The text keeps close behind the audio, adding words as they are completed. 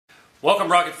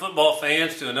Welcome, Rocket football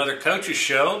fans, to another Coach's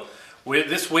Show.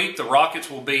 This week, the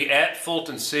Rockets will be at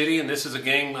Fulton City, and this is a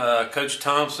game, Coach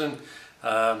Thompson,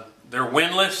 they're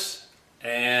winless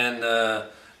and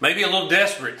maybe a little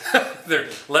desperate. There are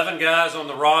 11 guys on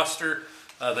the roster.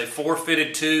 They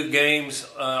forfeited 2 games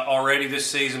already this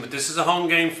season, but this is a home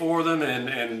game for them,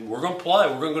 and we're going to play.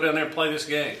 We're going to go down there and play this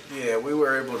game. Yeah, we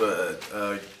were able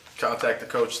to contact the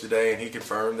coach today, and he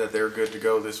confirmed that they're good to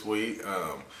go this week.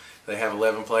 They have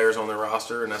 11 players on their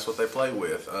roster, and that's what they play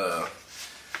with.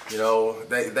 You know,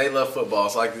 they love football.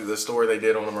 It's like the story they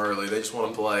did on them early. They just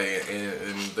want to play,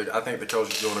 and I think the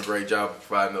coach is doing a great job of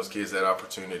providing those kids that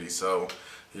opportunity. So,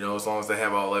 you know, as long as they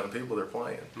have all 11 people, they're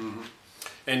playing. Mm-hmm.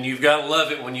 And you've got to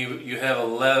love it when you have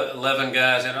 11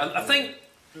 guys. And I think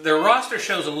their roster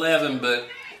shows 11, but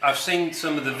I've seen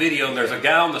some of the video, and there's a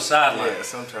guy on the sideline. Yeah,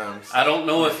 sometimes. I don't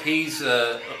know if he's...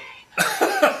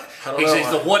 He's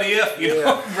the what if, you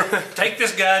know, take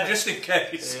this guy just in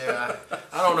case. Yeah,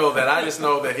 I don't know that. I just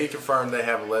know that he confirmed they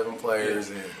have 11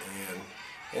 players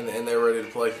and they're ready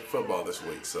to play football this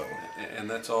week. So, and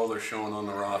that's all they're showing on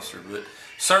the roster. But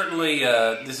certainly,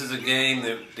 this is a game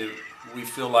that we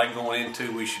feel like going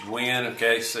into we should win.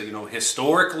 Okay, so you know,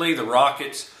 historically, the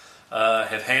Rockets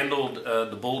have handled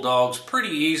the Bulldogs pretty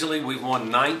easily. We've won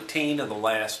 19 of the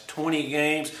last 20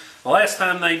 games. The last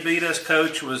time they beat us,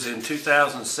 Coach, was in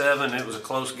 2007. It was a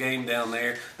close game down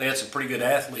there. They had some pretty good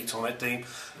athletes on that team.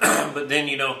 But then,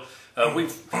 you know,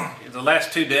 the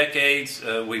last 2 decades,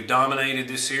 we've dominated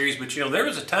this series. But, you know, there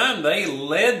was a time they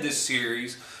led this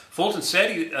series. Fulton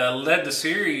City led the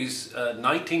series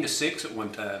 19-6 at one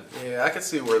time. Yeah, I can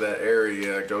see where that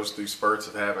area goes through spurts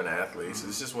of having athletes.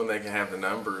 It's just when they can have the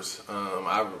numbers.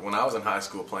 When I was in high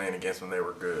school playing against them, they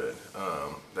were good.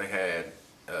 They had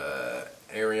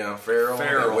Arion Farrell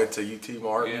that went to UT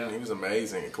Martin. Yeah. He was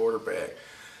amazing at quarterback.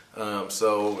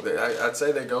 So I'd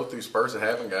say they go through spurts of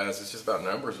having guys. It's just about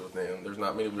numbers with them. There's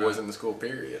not many boys in the school,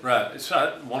 period. Right. It's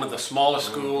one of the smallest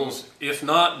schools, if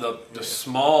not the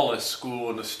smallest school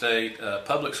in the state,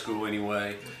 public school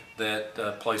anyway,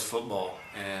 that plays football.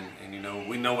 And you know,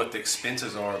 we know what the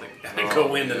expenses are that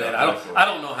go into that. I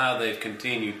don't know how they've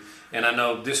continued. And I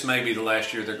know this may be the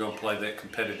last year they're going to play that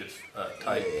competitive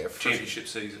type championship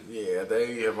season. Yeah,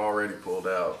 they have already pulled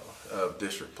out of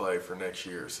district play for next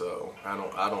year, so I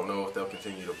don't know if they'll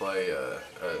continue to play a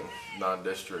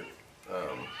non-district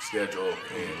schedule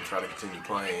and try to continue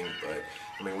playing. But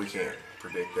I mean, we can't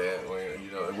predict that.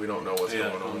 We don't know what's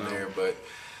going on there, but.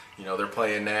 You know, they're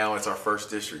playing now. It's our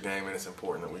first district game, and it's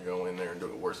important that we go in there and do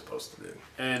what we're supposed to do.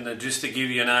 And just to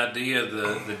give you an idea,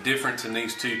 the difference in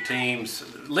these 2 teams,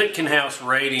 Litkenhouse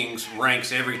Ratings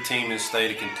ranks every team in the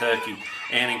state of Kentucky.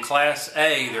 And in Class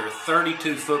A, there are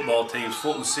 32 football teams.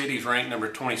 Fulton City's ranked number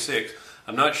 26.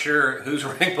 I'm not sure who's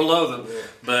ranked below them,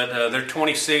 but they're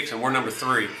 26, and we're number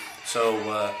 3.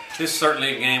 So this is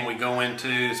certainly a game we go into.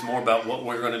 It's more about what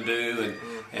we're going to do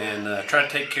and try to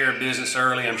take care of business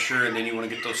early, I'm sure, and then you want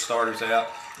to get those starters out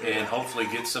and hopefully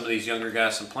get some of these younger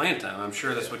guys some playing time. I'm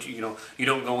sure that's what you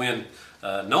don't go in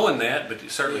knowing that, but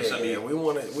it's certainly something. Yeah, we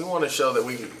want to show that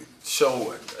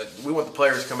we want the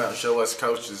players to come out and show us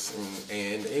coaches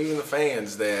and even the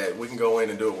fans that we can go in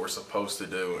and do what we're supposed to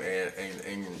do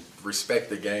and respect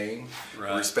the game,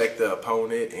 respect the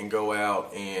opponent, and go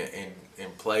out and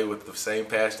play with the same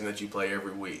passion that you play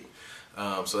every week.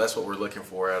 So that's what we're looking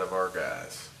for out of our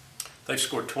guys. They've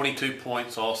scored 22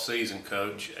 points all season,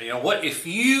 Coach. You know what? If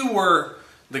you were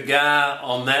the guy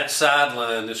on that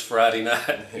sideline this Friday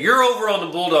night, you're over on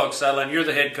the Bulldogs sideline, you're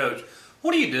the head coach,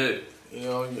 what do you do? You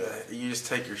know, you just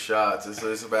take your shots.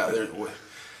 It's about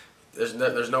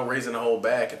there's no reason to hold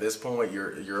back at this point.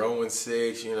 You're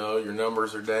 0-6. You know, your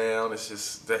numbers are down. It's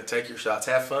just take your shots.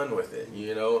 Have fun with it.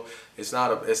 You know,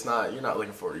 you're not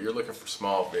looking for it. You're looking for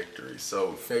small victories.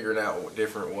 So figuring out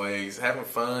different ways, having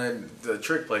fun, the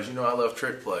trick plays. You know, I love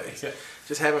trick plays.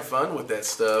 Just having fun with that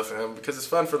stuff because it's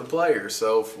fun for the players.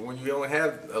 So when you only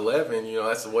have 11, you know,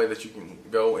 that's the way that you can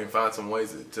go and find some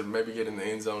ways to maybe get in the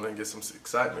end zone and get some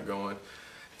excitement going.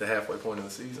 The halfway point of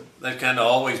the season. They've kind of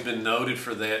always been noted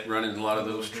for that, running a lot of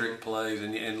those trick plays,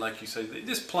 and like you say,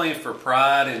 just playing for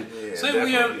pride. And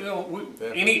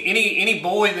any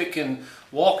boy that can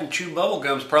walk and chew bubble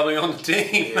gum's probably on the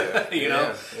team. You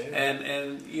know,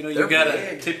 and you know, you got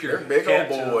to tip your. They're big old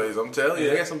boys. I'm telling you,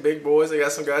 they got some big boys. They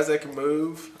got some guys that can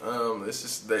move. It's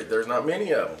just there's not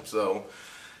many of them, so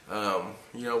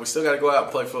you know, we still got to go out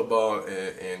and play football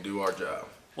and do our job.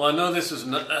 Well, I know this is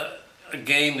a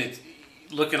game that.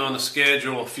 Looking on the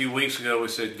schedule a few weeks ago, we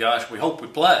said, gosh, we hope we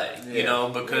play, you know,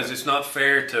 because it's not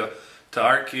fair to to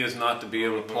our kids not to be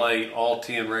able to play all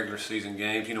 10 regular season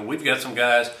games. You know, we've got some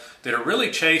guys that are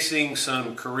really chasing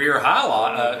some career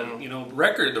highlight, you know,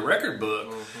 the record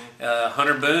book.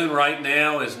 Hunter Boone right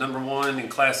now is #1 in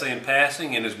Class A in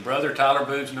passing, and his brother Tyler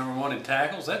Boone's #1 in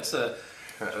tackles. That's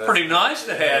pretty nice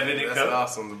to have, isn't it, Coach? That's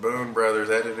awesome. The Boone brothers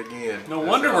at it again. No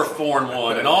wonder awesome. We're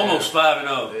 4-1 and almost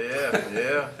 5-0.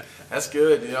 Yeah, that's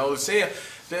good. You know, seeing,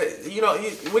 you know,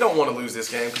 we don't want to lose this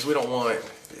game because we don't want,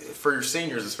 for your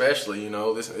seniors especially, you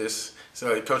know, this.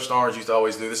 So Coach Starnes used to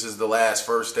always do. This is the last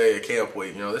first day of camp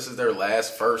week. You know, this is their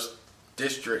last first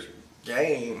district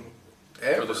game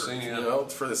ever. For the senior, you know,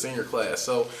 for the senior class.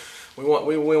 So we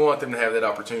want them to have that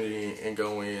opportunity and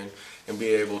go in and be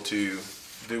able to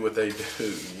do what they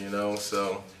do. You know,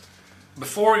 so.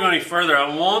 Before we go any further,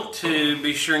 I want to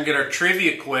be sure and get our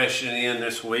trivia question in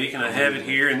this week, and I have it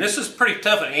here. And this is pretty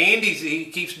tough. And he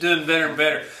keeps doing better and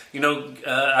better. You know,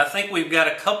 I think we've got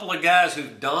a couple of guys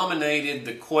who've dominated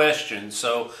the question.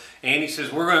 So Andy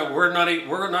says we're not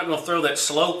going to throw that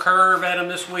slow curve at him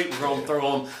this week. We're going to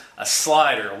throw him a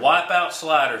slider, a wipeout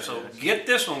slider. So get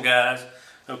this one, guys.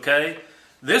 Okay,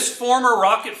 this former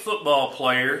Rocket football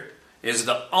player is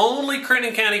the only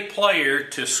Crittenden County player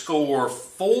to score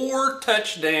 4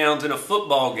 touchdowns in a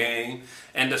football game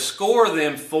and to score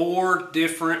them 4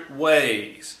 different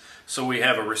ways. So we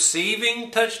have a receiving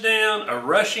touchdown, a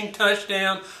rushing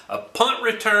touchdown, a punt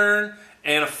return,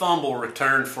 and a fumble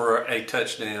return for a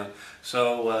touchdown.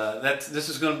 So this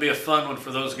is going to be a fun one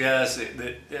for those guys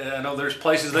that I know there's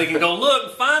places they can go look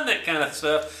and find that kind of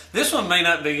stuff. This one may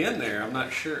not be in there. I'm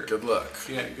not sure. Good luck.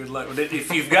 Yeah, good luck.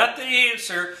 If you've got the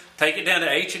answer, take it down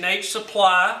to H&H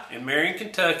Supply in Marion,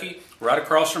 Kentucky, right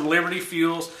across from Liberty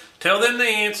Fuels. Tell them the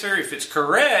answer. If it's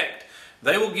correct,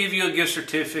 they will give you a gift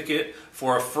certificate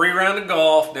for a free round of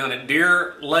golf down at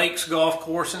Deer Lakes Golf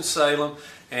Course in Salem.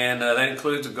 And that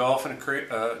includes a golf and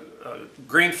a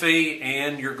green fee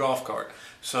and your golf cart.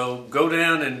 So go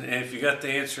down and if you got the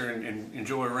answer and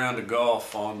enjoy a round of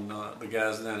golf on the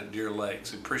guys down at Deer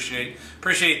Lakes. Appreciate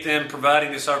them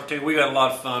providing this opportunity. We got a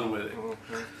lot of fun with it.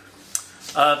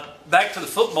 Back to the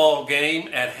football game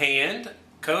at hand.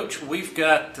 Coach, we've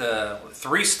got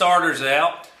 3 starters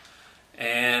out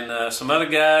and some other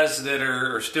guys that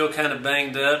are still kind of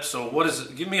banged up. So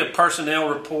give me a personnel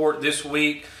report this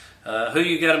week. Who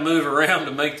you got to move around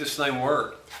to make this thing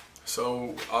work?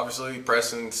 So obviously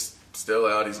Preston's still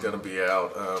out. He's going to be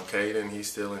out. Caden,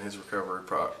 he's still in his recovery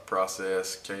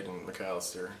process. Caden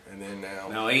McAllister, and then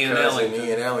now Ian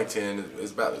Ellington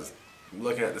is about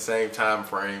looking at the same time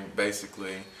frame,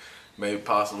 basically. Maybe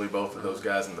possibly both of those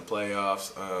guys in the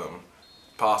playoffs.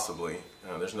 Possibly.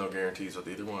 There's no guarantees with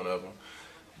either one of them.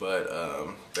 But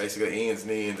basically, Ian's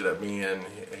knee ended up being,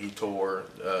 he tore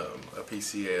a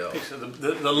PCL. So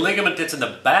the ligament that's in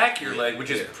the back of your leg, which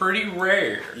is pretty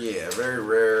rare. Yeah, very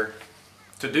rare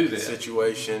to do that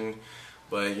situation.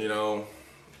 But you know,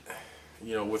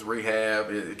 with rehab,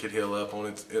 it could heal up on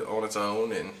its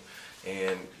own,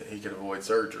 and he could avoid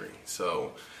surgery.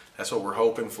 So that's what we're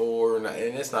hoping for. And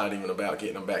it's not even about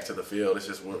getting him back to the field. It's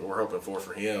just what we're hoping for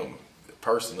him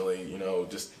personally. You know,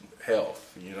 just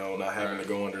health, you know, not having to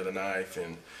go under the knife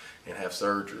and have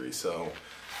surgery. So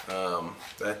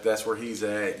that's where he's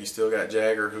at. You still got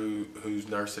Jagger who's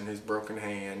nursing his broken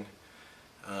hand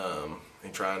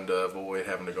and trying to avoid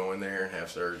having to go in there and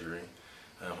have surgery.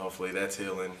 Hopefully that's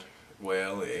healing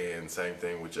well. And same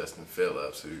thing with Justin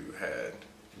Phillips, who had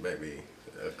maybe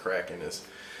a crack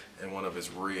in one of his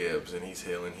ribs, and he's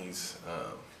healing.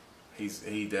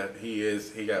 We got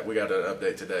an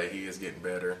update today. He is getting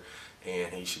better,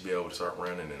 and he should be able to start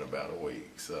running in about a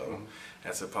week. So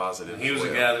that's a positive. He was a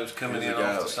guy that was coming in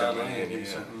off the sideline.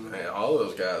 Yeah, all of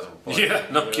those guys were playing. Yeah,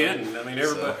 no kidding. I mean,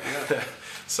 everybody.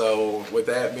 So with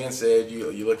that being said,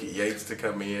 you look at Yates to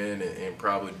come in and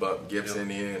probably bump Gibson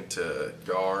in to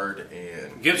guard.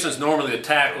 And Gibson's normally the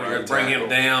tackle. You're going to bring him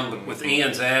down, but with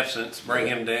Ian's absence, bring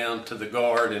him down to the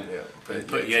guard and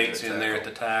put Yates in there at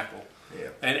the tackle. Yeah.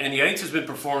 And Yates has been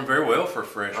performing very well for a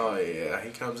freshman. Oh yeah, he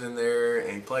comes in there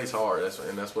and he plays hard.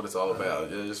 That's what it's all about.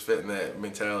 Just fitting that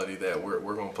mentality that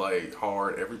we're going to play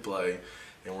hard every play,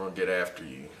 and we're going to get after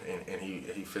you. And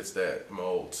he fits that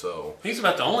mold. So he's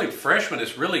about the only freshman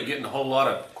that's really getting a whole lot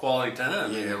of quality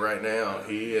time. Yeah, right now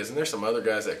he is. And there's some other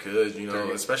guys that could, you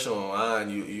know, especially on the line.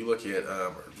 You look at,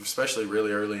 especially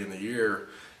really early in the year,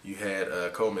 you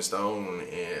had Coleman Stone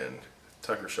and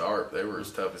Tucker Sharp. They were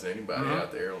as tough as anybody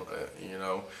out there, you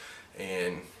know.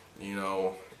 And, you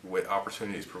know, when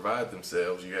opportunities provide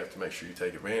themselves, you have to make sure you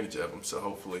take advantage of them. So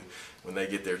hopefully when they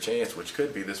get their chance, which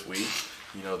could be this week,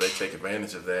 they take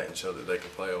advantage of that and show that they can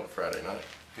play on Friday night.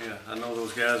 Yeah, I know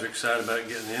those guys are excited about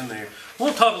getting in there. I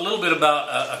want to talk a little bit about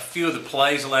a few of the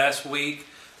plays last week.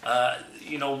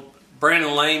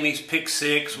 Brandon Lamey's pick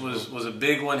six was a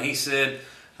big one. He said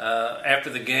after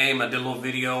the game, I did a little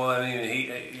video of him, and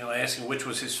he asking which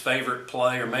was his favorite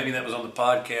play, or maybe that was on the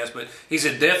podcast, but he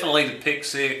said definitely the pick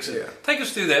six. Yeah. Take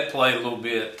us through that play a little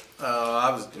bit.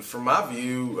 From my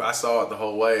view, I saw it the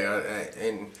whole way,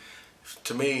 and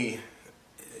to me,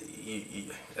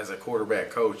 as a quarterback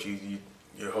coach, you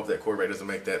hope that quarterback doesn't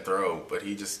make that throw, but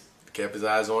he just kept his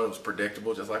eyes on it. It was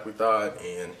predictable, just like we thought,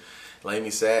 and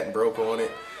Lamey sat and broke on it,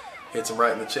 hits him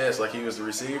right in the chest like he was the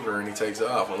receiver, and he takes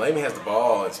off. When Lamey has the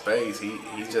ball in space,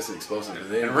 he's just as explosive as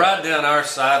anyone. And right down our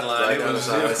sideline. Right down the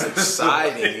sideline. It's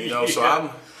exciting, Yeah.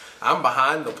 So I'm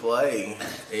behind the play,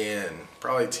 and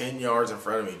probably 10 yards in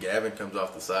front of me, Gavin comes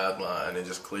off the sideline and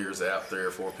just clears out 3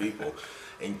 or 4 people.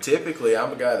 And typically,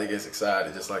 I'm a guy that gets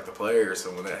excited, just like the players.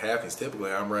 So when that happens,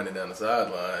 typically I'm running down the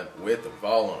sideline with the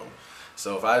ball on him.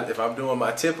 So if I'm doing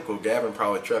my typical, Gavin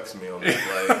probably trucks me on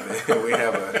that play. We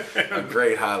have a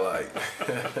great highlight.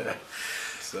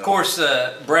 So. Of course,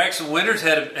 Braxton Winters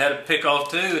had a pick off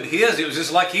too, and it was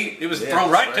just like it was thrown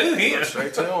right to him.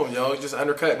 Straight to him, just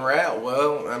undercutting route.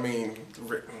 Well, I mean,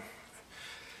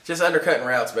 just undercutting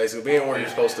routes, basically, being where you're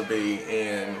supposed to be,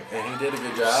 and he did a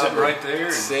good job. Sitting right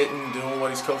there. Sitting, doing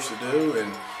what he's coached to do,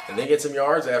 and then get some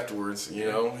yards afterwards.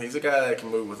 He's a guy that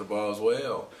can move with the ball as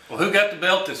well. Well, who got the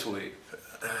belt this week?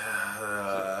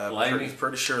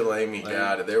 Pretty sure Lamey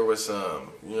got it. There was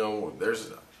some,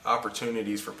 there's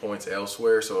opportunities for points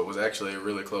elsewhere, so it was actually a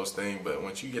really close thing. But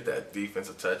once you get that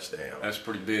defensive touchdown, that's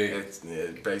pretty big.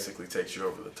 It basically takes you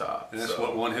over the top. And that's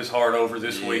what won his heart over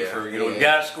this week. For a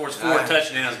guy scores 4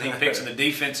 touchdowns and he picks the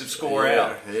defensive score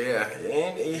out. Yeah,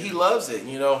 and he loves it.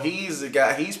 He's the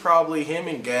guy. He's probably, him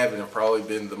and Gavin have probably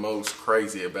been the most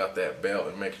crazy about that belt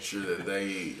and making sure that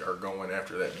they are going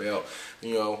after that belt.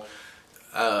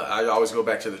 I always go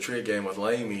back to the PreGame with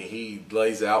Lamey. He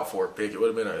lays out for a pick. It would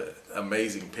have been an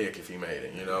amazing pick if he made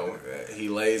it. He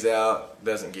lays out,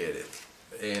 doesn't get it,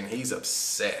 and he's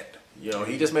upset.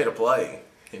 He just made a play,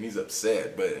 and he's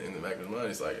upset. But in the back of his mind,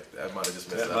 he's like, "I might have just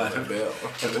missed out on that belt."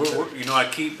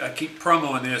 I keep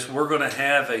promoting this. We're going to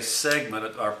have a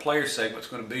segment. Our player segment's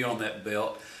going to be on that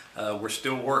belt. We're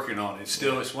still working on it.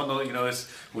 It's one of those, it's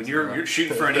when you're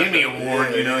shooting for an Emmy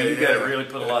award, you got to really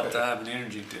put a lot of time and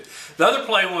energy into it. The other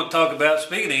play I want to talk about,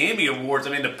 speaking of Emmy awards,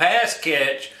 the pass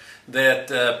catch that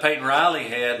Peyton Riley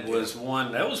had was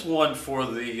one. That was one for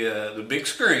the big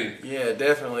screen. Yeah,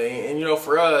 definitely. And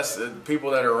for us,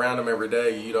 people that are around him every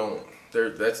day,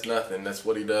 that's nothing. That's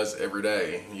what he does every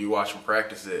day. You watch him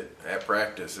practice it at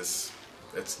practice.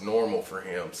 It's normal for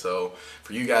him. So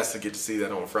for you guys to get to see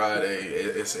that on Friday,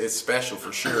 it's special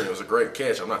for sure. And it was a great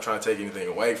catch. I'm not trying to take anything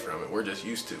away from it. We're just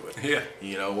used to it.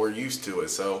 Yeah. We're used to it.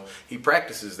 So he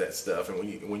practices that stuff. And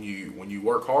when you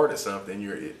work hard at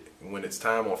something, when it's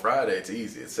time on Friday, it's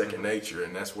easy. It's second nature,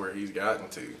 and that's where he's gotten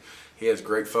to. He has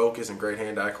great focus and great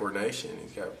hand-eye coordination.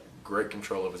 He's got great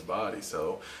control of his body.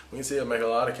 So we can see him make a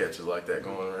lot of catches like that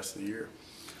going the rest of the year.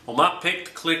 Well, my pick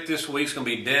to click this week is going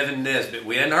to be Devin Nesbitt.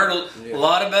 We hadn't heard a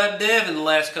lot about Devin the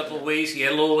last couple of weeks. He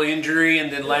had a little injury,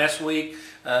 and then last week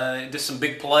did some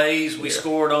big plays we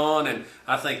scored on, and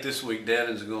I think this week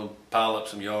Devin's going to pile up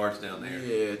some yards down there.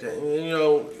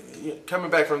 Yeah, coming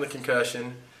back from the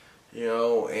concussion,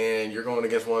 and you're going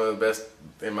against one of the best,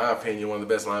 in my opinion, one of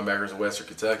the best linebackers in Western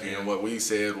Kentucky. Yeah. And what we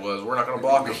said was, we're not going to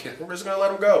block him. We're just going to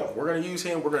let him go. We're going to use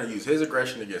him. We're going to use his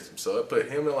aggression against him. So it put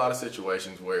him in a lot of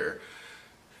situations where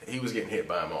he was getting hit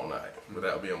by him all night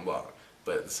without being blocked.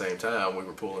 But at the same time, we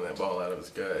were pulling that ball out of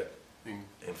his gut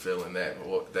and filling that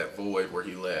void where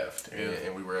he left.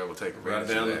 And we were able to take advantage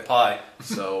right down of that. The pipe.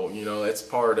 So, that's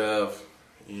part of,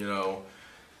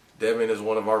 Devin is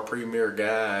one of our premier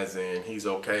guys, and he's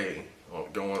okay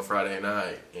going Friday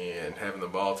night and having the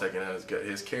ball taken out of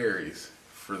his carries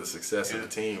for the success of the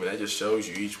team. And that just shows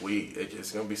you each week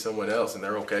it's going to be someone else, and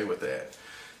they're okay with that.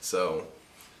 So,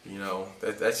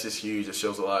 that's just huge. It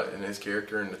shows a lot in his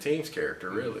character and the team's character,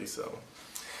 really. So,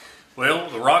 well,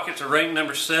 the Rockets are ranked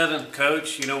number 7,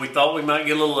 Coach. We thought we might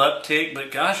get a little uptick,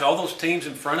 but gosh, all those teams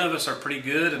in front of us are pretty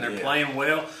good, and they're playing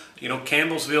well.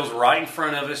 Campbellsville's right in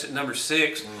front of us at number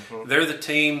 6. They're the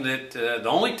team that the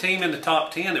only team in the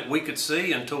top 10 that we could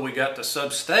see until we got to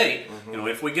sub-state.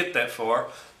 If we get that far.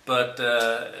 But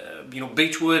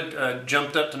Beechwood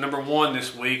jumped up to number 1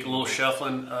 this week. A little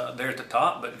shuffling there at the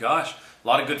top, but gosh. A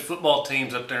lot of good football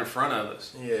teams up there in front of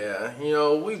us. Yeah,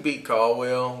 we beat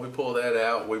Caldwell. We pulled that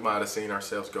out. We might have seen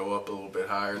ourselves go up a little bit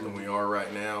higher than we are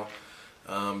right now.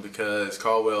 because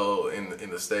Caldwell in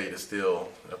the state is still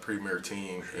a premier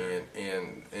team,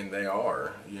 and they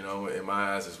are, you know, in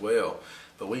my eyes as well.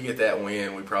 But we get that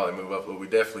win, we probably move up. But we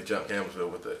definitely jump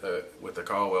Campbellsville with the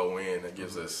Caldwell win. That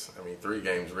gives us, I mean, 3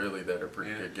 games really that are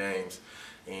pretty good games.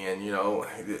 And you know,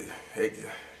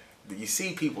 you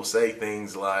see people say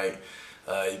things like,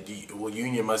 well,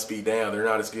 Union must be down. They're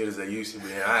not as good as they used to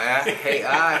be. I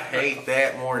hate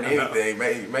that more than anything.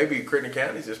 Maybe Crittenden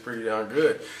County is just pretty darn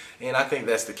good, and I think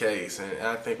that's the case. And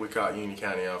I think we caught Union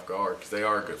County off guard because they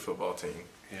are a good football team.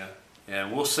 Yeah.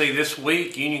 And we'll see this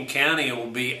week. Union County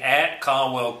will be at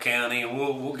Caldwell County, and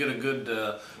we'll get a good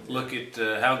look at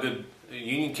how good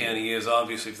Union County is.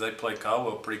 Obviously, if they play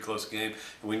Caldwell, pretty close game,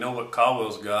 and we know what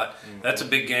Caldwell's got. That's a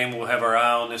big game we'll have our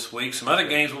eye on this week. Some other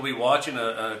games we'll be watching.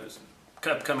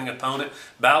 Upcoming opponent,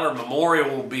 Ballard Memorial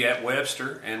will be at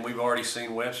Webster, and we've already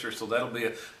seen Webster, so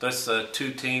that's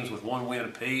 2 teams with 1 win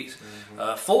apiece.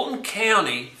 Fulton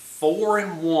County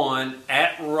 4-1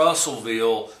 at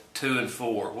Russellville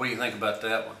 2-4. What do you think about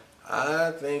that one?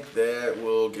 I think that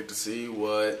we'll get to see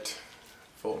what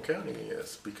Fulton County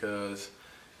is, because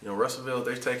you know Russellville,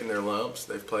 they've taken their lumps,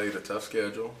 they've played a tough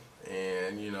schedule,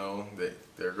 and you know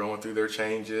they're going through their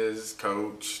changes,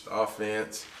 coach,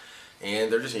 offense.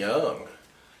 And they're just young,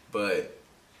 but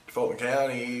Fulton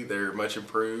County, they're much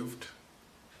improved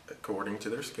according to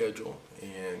their schedule,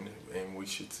 and we'll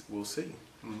see.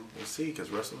 We'll see,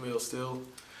 because Russellville still,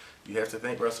 you have to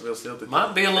think Russellville still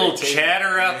might be a little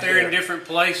chatter out there in different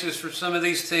places for some of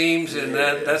these teams, and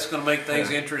that's going to make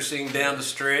things interesting down the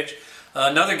stretch.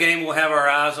 Another game we'll have our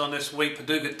eyes on this week: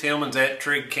 Paducah Tillman's at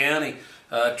Trigg County.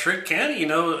 Trigg County, you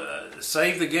know,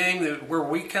 saved the game where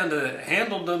we kind of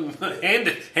handled them,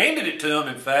 handed it to them.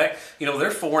 In fact, you know,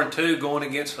 they're 4-2 going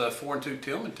against a 4-2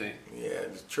 Tillman team. Yeah,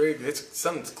 Trigg,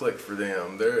 something's clicked for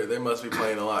them. They must be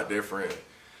playing a lot different.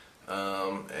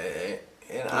 And they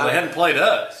hadn't played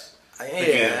us.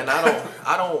 Yeah, and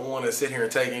I don't want to sit here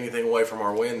and take anything away from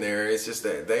our win there. It's just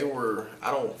that I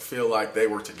don't feel like they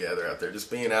were together out there. Just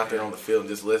being out there on the field and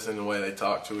just listening to the way they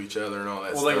talk to each other and all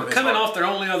that stuff. Well, they were coming off their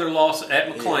only other loss at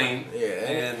McLean,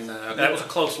 and that was a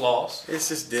close loss. It's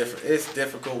just different. It's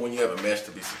difficult when you have a mesh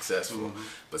to be successful.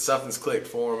 But something's clicked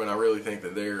for them, and I really think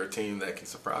that they're a team that can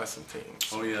surprise some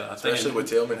teams. Oh, yeah. Especially with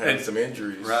Tillman having some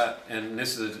injuries. Right, and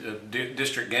this is a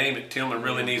district game that Tillman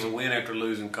really needs a win after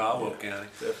losing Caldwell County.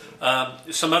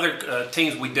 Definitely. Some other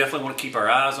teams we definitely want to keep our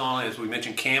eyes on, as we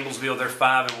mentioned, Campbellsville, they're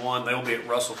 5-1. They'll be at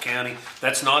Russell County.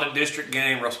 That's not a district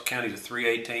game. Russell County's a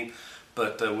 3A team.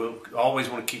 But we'll always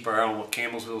want to keep our eye on what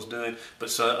Campbellsville's doing. But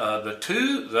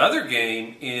the other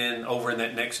game over in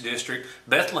that next district,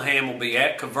 Bethlehem will be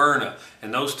at Caverna,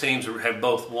 and those teams have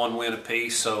both 1 win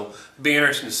apiece. So it'll be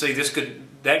interesting to see.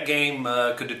 That game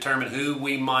could determine who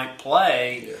we might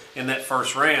play in that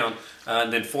first round.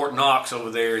 And then Fort Knox over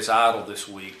there is idle this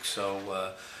week,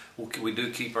 so we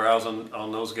do keep our eyes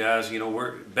on those guys. You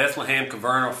know, Bethlehem,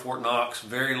 Caverna, Fort Knox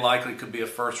very likely could be a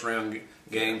first round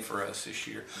game for us this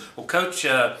year. Well, Coach,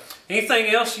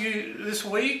 anything else this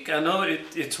week? I know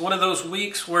it's one of those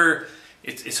weeks where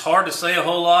it's hard to say a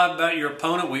whole lot about your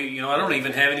opponent. I don't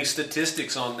even have any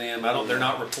statistics on them. They're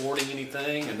not reporting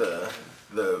anything. And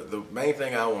the main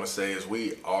thing I want to say is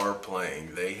we are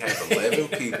playing. They have 11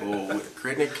 people.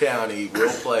 Crittenden County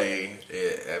will play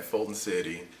at Fulton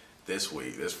City this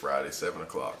week, this Friday, 7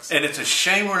 o'clock. And it's a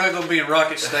shame we're not going to be in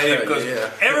Rocket Stadium, because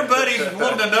everybody's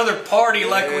wanting another party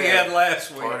like we had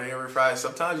last week. Party every Friday.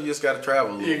 Sometimes you just got to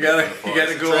travel a little bit. You got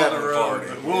to go on the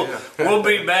road. We'll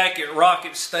be back at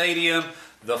Rocket Stadium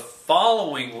the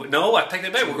following. No, I take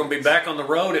that back. We're going to be back on the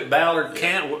road at Ballard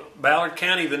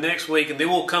County the next week, and then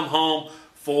we'll come home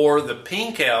for the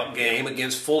pink out game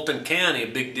against Fulton County, a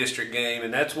big district game,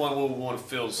 and that's one we'll want to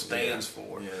fill the stands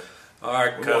for. Yeah. All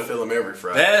right, we're going to fill them every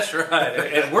Friday. That's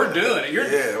right, and we're doing it.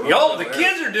 The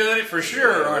kids are doing it for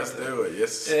sure, aren't they? Let's do it,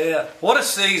 yes. Yeah, what a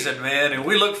season, man, and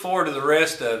we look forward to the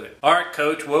rest of it. All right,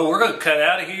 Coach, well, we're going to cut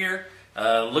out of here.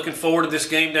 Looking forward to this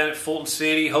game down at Fulton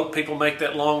City. Hope people make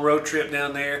that long road trip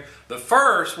down there. But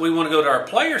first, we want to go to our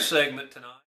player segment tonight.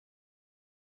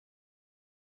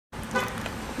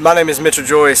 My name is Mitchell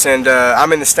Joyce, and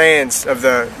I'm in the stands of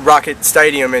the Rocket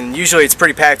Stadium, and usually it's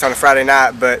pretty packed on a Friday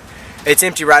night, but it's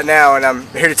empty right now, and I'm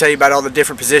here to tell you about all the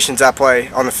different positions I play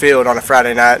on the field on a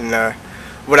Friday night, and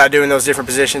what I do in those different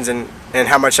positions, and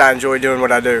how much I enjoy doing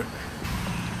what I do.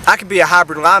 I could be a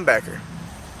hybrid linebacker,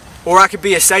 or I could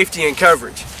be a safety in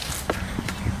coverage.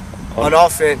 On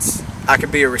offense, I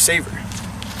could be a receiver.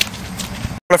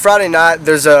 On a Friday night,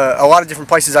 there's a lot of different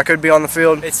places I could be on the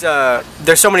field.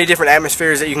 There's so many different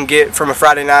atmospheres that you can get from a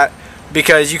Friday night,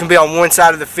 because you can be on one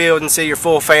side of the field and see your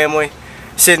full family,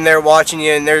 sitting there watching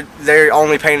you, and they're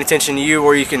only paying attention to you,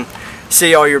 or you can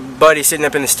see all your buddies sitting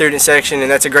up in the student section, and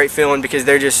that's a great feeling because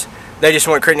they just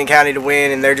want Crittenden County to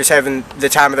win, and they're just having the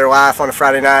time of their life on a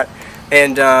Friday night.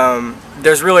 And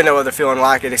there's really no other feeling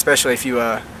like it, especially if you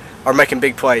are making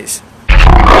big plays.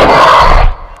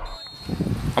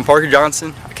 I'm Parker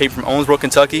Johnson. I came from Owensboro,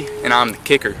 Kentucky, and I'm the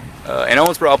kicker. In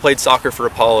Owensboro, I played soccer for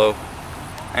Apollo,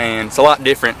 and it's a lot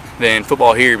different than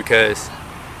football here because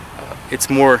it's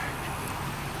more.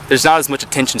 There's not as much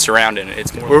attention surrounding it.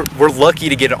 It's more, we're lucky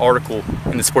to get an article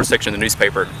in the sports section of the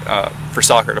newspaper for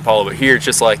soccer at Apollo, but here it's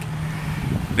just like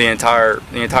the entire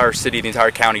city, the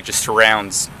entire county just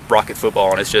surrounds Rocket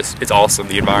football, and it's awesome.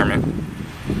 The environment.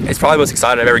 It's probably the most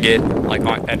excited I've ever get like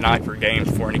at night for games,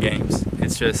 before any games.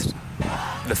 It's just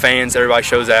the fans, everybody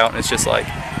shows out, and it's just like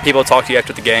people talk to you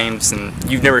after the games, and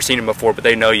you've never seen them before, but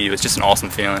they know you. It's just an awesome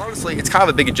feeling. Honestly, it's kind of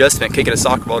a big adjustment kicking a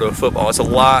soccer ball to a football. It's a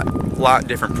lot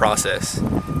different process.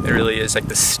 It really is. Like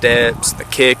the steps, the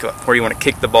kick, where you want to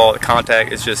kick the ball, the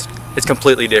contact. It's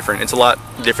completely different. It's a lot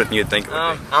different than you'd think it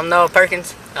would be. I'm Noah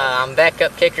Perkins. I'm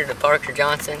backup kicker to Parker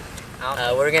Johnson.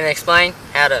 We're going to explain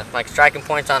how to striking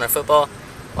points on a football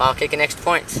while kicking extra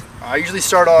points. I usually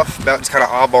start off about just kind of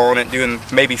eyeballing it, doing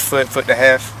maybe foot and a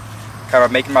half, kind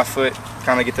of making my foot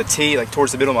kind of get the T like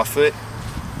towards the middle of my foot,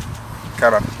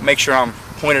 kind of make sure I'm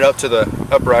pointed up to the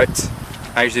uprights.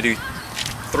 I usually do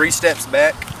 3 steps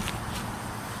back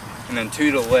and then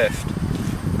 2 to the left.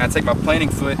 And I take my planting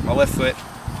foot, my left foot,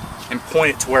 and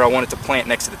point it to where I want it to plant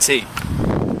next to the T.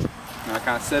 And I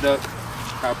kind of set up,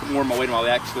 kind of put more of my weight on my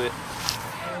back foot.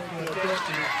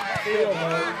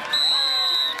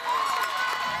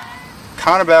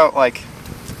 Kind of about like,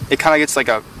 it kind of gets like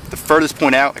the furthest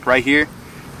point out, like right here.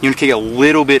 You want to kick a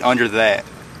little bit under that.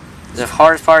 The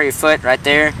hardest part of your foot right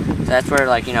there, so that's where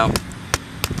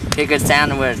kick it down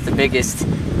to where it's the biggest,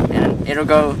 and it'll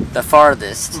go the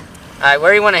farthest. Alright,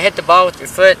 where you want to hit the ball with your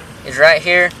foot is right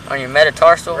here on your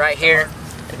metatarsal. Right here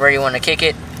is where you want to kick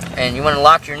it, and you want to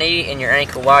lock your knee and your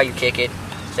ankle while you kick it,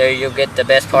 so you'll get the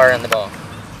best part on the ball.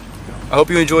 I hope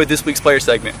you enjoyed this week's player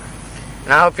segment.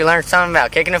 And I hope you learned something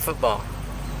about kicking a football.